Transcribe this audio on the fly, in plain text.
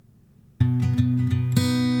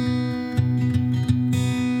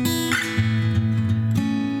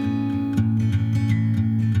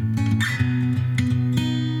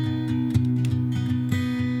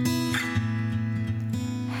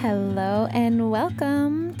and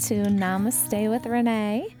welcome to Namaste with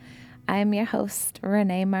Renee. I'm your host,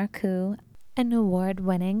 Renee Marcoux, an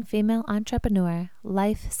award-winning female entrepreneur,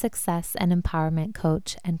 life success and empowerment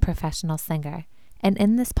coach, and professional singer. And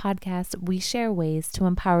in this podcast, we share ways to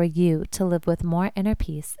empower you to live with more inner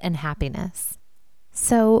peace and happiness.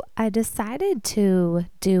 So I decided to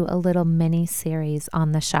do a little mini series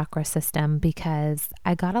on the chakra system because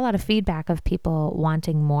I got a lot of feedback of people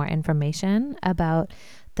wanting more information about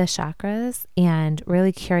the chakras and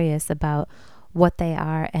really curious about what they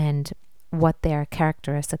are and what their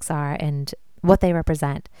characteristics are and what they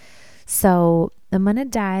represent. So I'm going to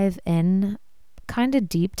dive in kind of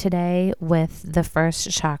deep today with the first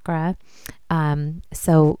chakra.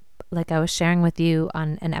 Like I was sharing with you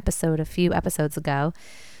on an episode a few episodes ago,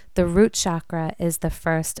 the root chakra is the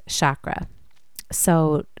first chakra.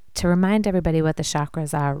 So to remind everybody what the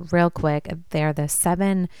chakras are real quick, they're the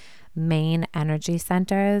 7 main energy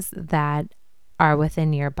centers that are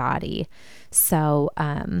within your body. So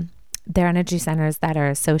they're energy centers that are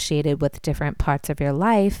associated with different parts of your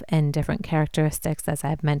life and different characteristics, as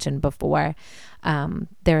I've mentioned before.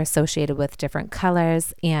 They're associated with different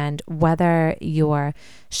colors, and whether your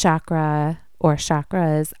chakra or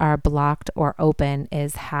chakras are blocked or open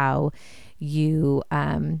is how you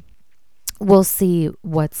will see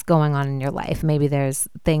what's going on in your life. Maybe there's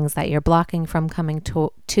things that you're blocking from coming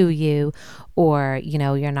to you, or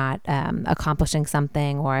you're not accomplishing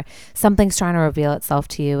something, or something's trying to reveal itself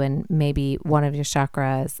to you, and maybe one of your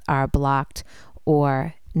chakras are blocked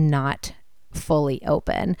or not fully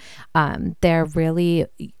open. They're really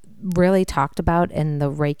talked about in the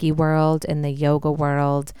Reiki world, in the yoga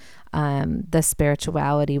world, the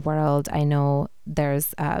spirituality world. I know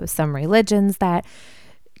there's some religions that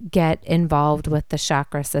get involved with the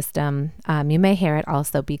chakra system. You may hear it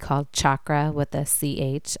also be called chakra with a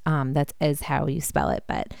CH. That is how you spell it.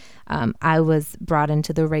 But I was brought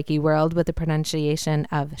into the Reiki world with the pronunciation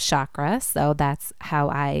of chakra. So that's how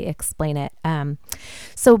I explain it.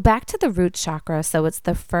 So back to the root chakra. So it's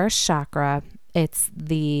the first chakra. It's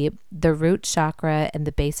the root chakra in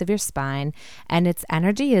the base of your spine, and its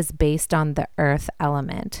energy is based on the earth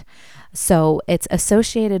element. So it's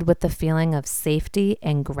associated with the feeling of safety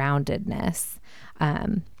and groundedness.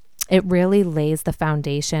 It really lays the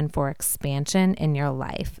foundation for expansion in your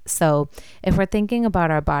life. So if we're thinking about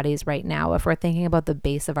our bodies right now, if we're thinking about the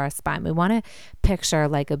base of our spine, we want to picture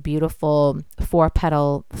like a beautiful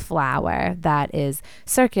 4-petal flower that is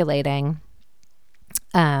circulating,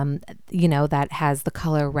 that has the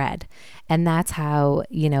color red. And that's how,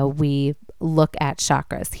 we look at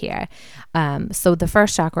chakras here. So the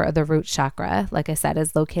first chakra, or the root chakra, like I said,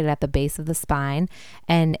 is located at the base of the spine,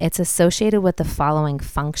 and it's associated with the following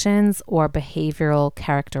functions or behavioral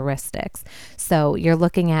characteristics. So you're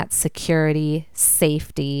looking at security,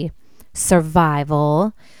 safety,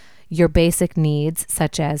 survival, your basic needs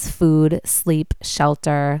such as food, sleep,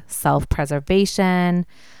 shelter, self-preservation,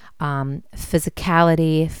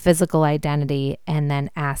 physicality, physical identity, and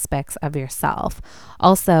then aspects of yourself.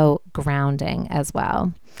 Also grounding as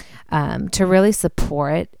well, to really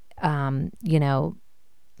support, our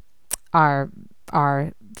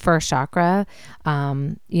first chakra,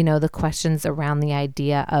 the questions around the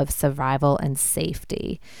idea of survival and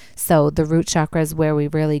safety. So the root chakra is where we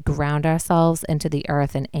really ground ourselves into the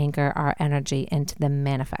earth and anchor our energy into the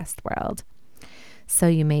manifest world. So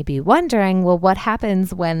you may be wondering, well, what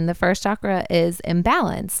happens when the first chakra is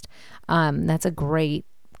imbalanced? That's a great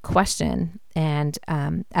question. And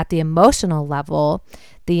at the emotional level,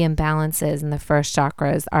 the imbalances in the first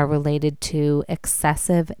chakras are related to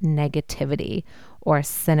excessive negativity or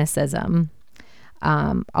cynicism.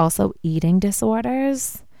 Also eating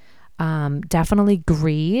disorders, definitely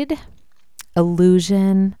greed,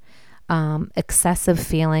 illusion, excessive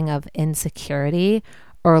feeling of insecurity,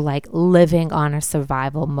 or like living on a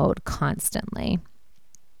survival mode constantly.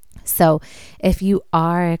 So if you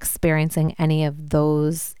are experiencing any of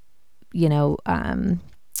those,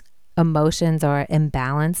 emotions or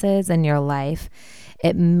imbalances in your life,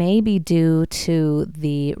 it may be due to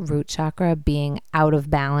the root chakra being out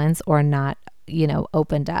of balance or not,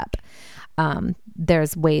 opened up.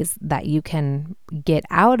 There's ways that you can get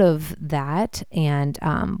out of that. And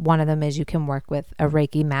one of them is you can work with a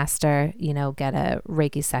Reiki master, get a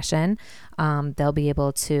Reiki session. They'll be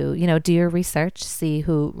able to, do your research, see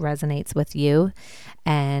who resonates with you,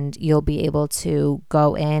 and you'll be able to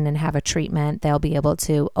go in and have a treatment. They'll be able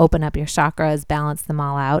to open up your chakras, balance them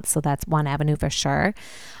all out. So that's one avenue for sure.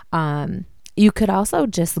 You could also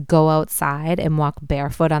just go outside and walk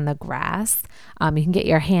barefoot on the grass. You can get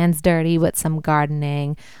your hands dirty with some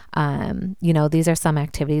gardening. These are some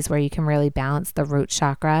activities where you can really balance the root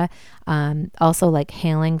chakra. Also, like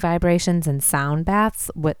hailing vibrations and sound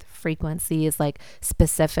baths with frequencies like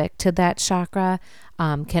specific to that chakra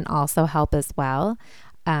can also help as well.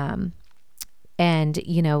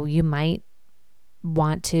 You might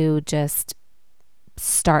want to just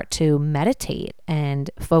start to meditate and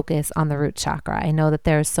focus on the root chakra. I know that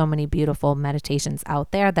there's so many beautiful meditations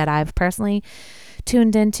out there that I've personally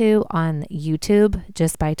tuned into on YouTube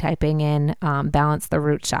just by typing in balance the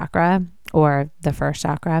root chakra or the first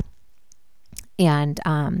chakra. And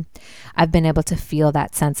I've been able to feel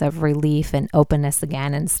that sense of relief and openness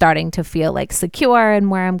again, and starting to feel like secure in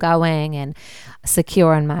where I'm going and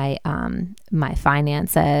secure in my my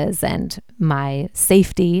finances and my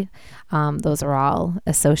safety. Those are all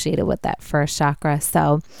associated with that first chakra.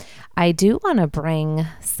 So I do want to bring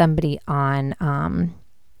somebody on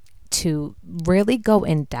to really go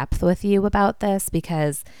in depth with you about this,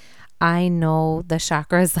 because I know the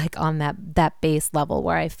chakras like on that base level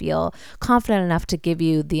where I feel confident enough to give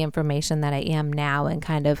you the information that I am now, and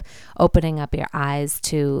kind of opening up your eyes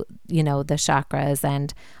to, the chakras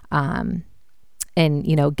and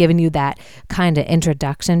giving you that kind of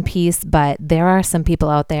introduction piece. But there are some people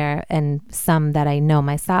out there, and some that I know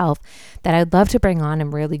myself, that I'd love to bring on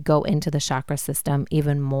and really go into the chakra system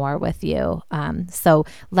even more with you. So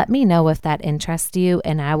let me know if that interests you,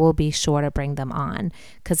 and I will be sure to bring them on,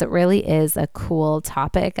 because it really is a cool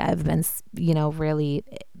topic. I've been, really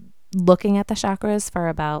looking at the chakras for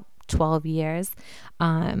about 12 years.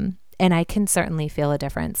 And I can certainly feel a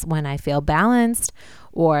difference when I feel balanced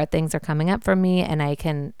or things are coming up for me, and I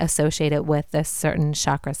can associate it with this certain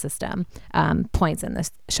chakra system, points in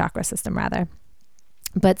this chakra system rather.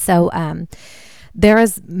 But so there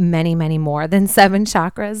is many, many more than 7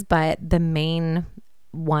 chakras, but the main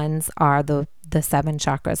ones are the 7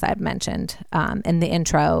 chakras I've mentioned in the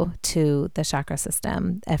intro to the chakra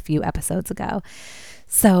system a few episodes ago.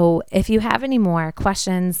 So if you have any more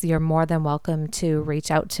questions, you're more than welcome to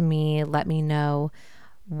reach out to me. Let me know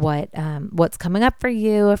what's coming up for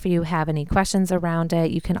you. If you have any questions around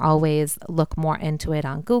it, you can always look more into it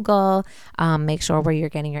on Google. Make sure where you're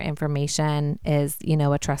getting your information is,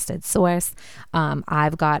 a trusted source.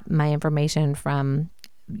 I've got my information from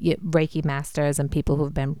Reiki masters and people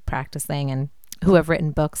who've been practicing and who have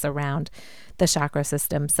written books around the chakra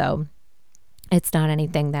system. So it's not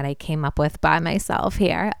anything that I came up with by myself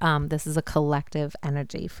here. This is a collective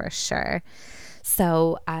energy for sure.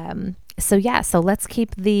 So let's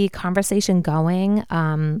keep the conversation going.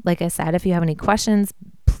 Like I said, if you have any questions,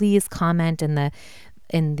 please comment in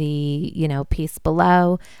the piece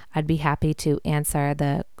below. I'd be happy to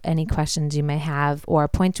answer any questions you may have, or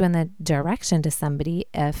point you in the direction to somebody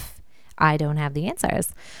if I don't have the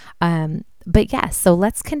answers. So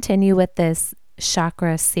let's continue with this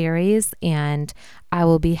chakra series, and I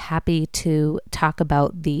will be happy to talk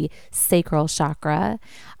about the sacral chakra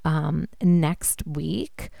next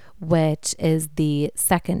week, which is the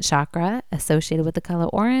second chakra associated with the color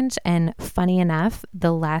orange. And funny enough,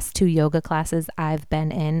 the last 2 yoga classes I've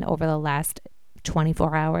been in over the last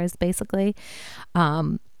 24 hours basically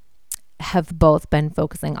have both been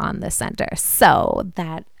focusing on the center. So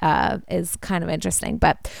that is kind of interesting,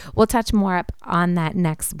 but we'll touch more up on that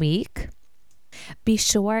next week. Be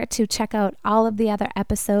sure to check out all of the other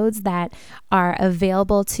episodes that are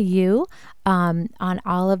available to you on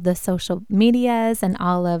all of the social medias and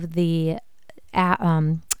all of the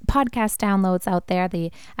podcast downloads out there,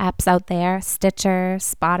 the apps out there, Stitcher,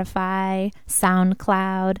 Spotify,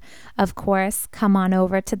 SoundCloud. Of course, come on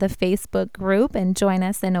over to the Facebook group and join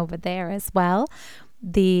us in over there as well.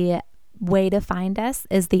 The way to find us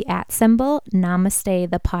is the @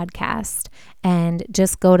 Namaste the podcast, and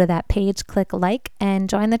just go to that page, click like, and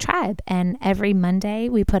join the tribe. And every Monday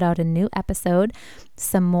we put out a new episode,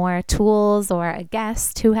 some more tools, or a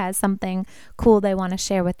guest who has something cool they want to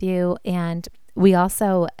share with you. And we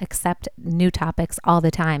also accept new topics all the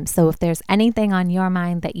time. So if there's anything on your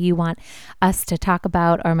mind that you want us to talk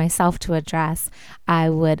about or myself to address, I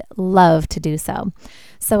would love to do so.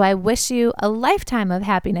 So I wish you a lifetime of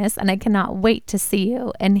happiness, and I cannot wait to see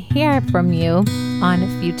you and hear from you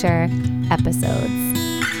on future episodes.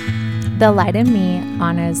 The light in me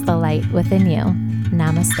honors the light within you.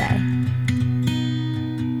 Namaste.